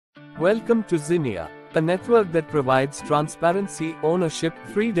Welcome to Zinnia, a network that provides transparency, ownership,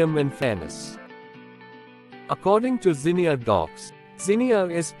 freedom and fairness. According to Zinnia docs, Zinnia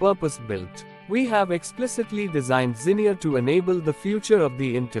is purpose-built. We have explicitly designed Zinnia to enable the future of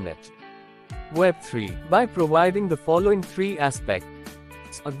the Internet. Web3, by providing the following three aspects.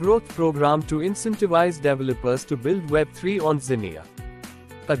 A growth program to incentivize developers to build Web3 on Zinnia.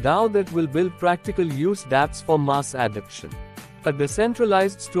 A DAO that will build practical use dApps for mass adoption. A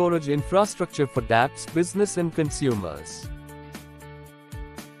decentralized storage infrastructure for dApps, business and consumers.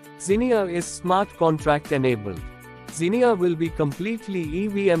 Zinnia is smart contract enabled. Zinnia will be completely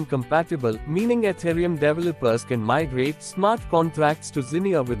EVM compatible, meaning Ethereum developers can migrate smart contracts to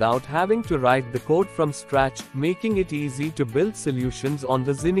Zinnia without having to write the code from scratch, making it easy to build solutions on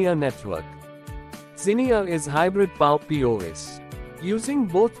the Zinnia network. Zinnia is hybrid POS. Using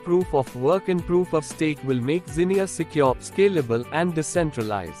both proof of work and proof of stake will make Zinnia secure, scalable, and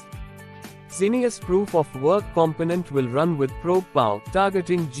decentralized. Zinnia's proof of work component will run with ProPoW,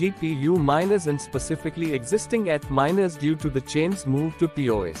 targeting GPU miners and specifically existing ETH miners due to the chain's move to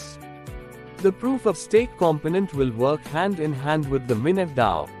POS. The proof of stake component will work hand in hand with the Minute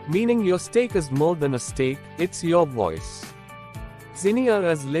DAO, meaning your stake is more than a stake, it's your voice. Zinnia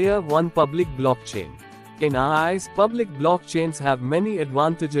is Layer 1 public blockchain. In our eyes, public blockchains have many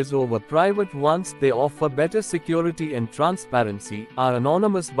advantages over private ones. They offer better security and transparency, are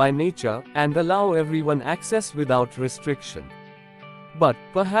anonymous by nature, and allow everyone access without restriction. But,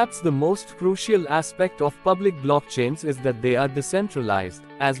 perhaps the most crucial aspect of public blockchains is that they are decentralized.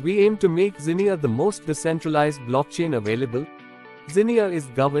 As we aim to make Zinnia the most decentralized blockchain available, Zinnia is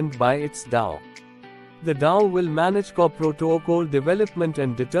governed by its DAO. The DAO will manage core protocol development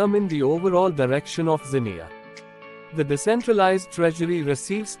and determine the overall direction of Zinnia. The decentralized treasury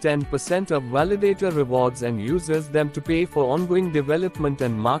receives 10% of validator rewards and uses them to pay for ongoing development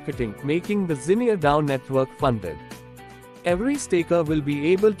and marketing, making the Zinnia DAO network funded. Every staker will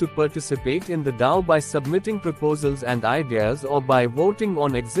be able to participate in the DAO by submitting proposals and ideas or by voting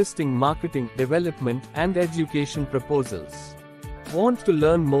on existing marketing, development, and education proposals. Want to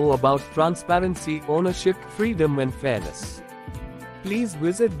learn more about transparency, ownership, freedom and fairness? Please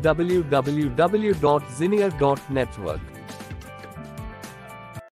visit www.zinnia.network.